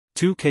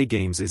2K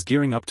Games is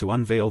gearing up to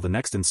unveil the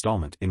next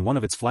installment in one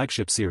of its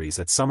flagship series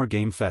at Summer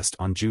Game Fest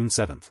on June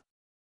 7.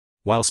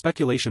 While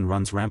speculation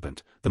runs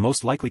rampant, the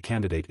most likely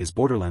candidate is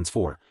Borderlands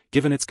 4,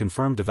 given its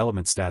confirmed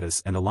development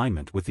status and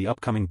alignment with the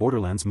upcoming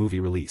Borderlands movie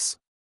release.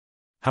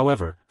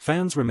 However,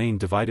 fans remain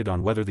divided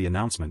on whether the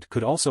announcement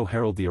could also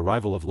herald the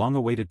arrival of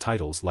long-awaited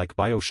titles like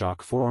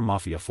BioShock 4 or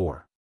Mafia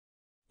 4.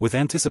 With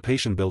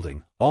anticipation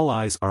building, all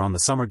eyes are on the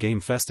Summer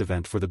Game Fest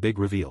event for the big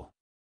reveal.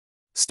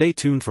 Stay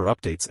tuned for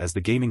updates as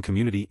the gaming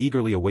community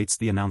eagerly awaits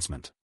the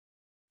announcement.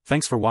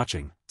 Thanks for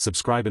watching,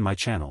 subscribe in my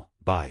channel,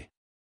 bye.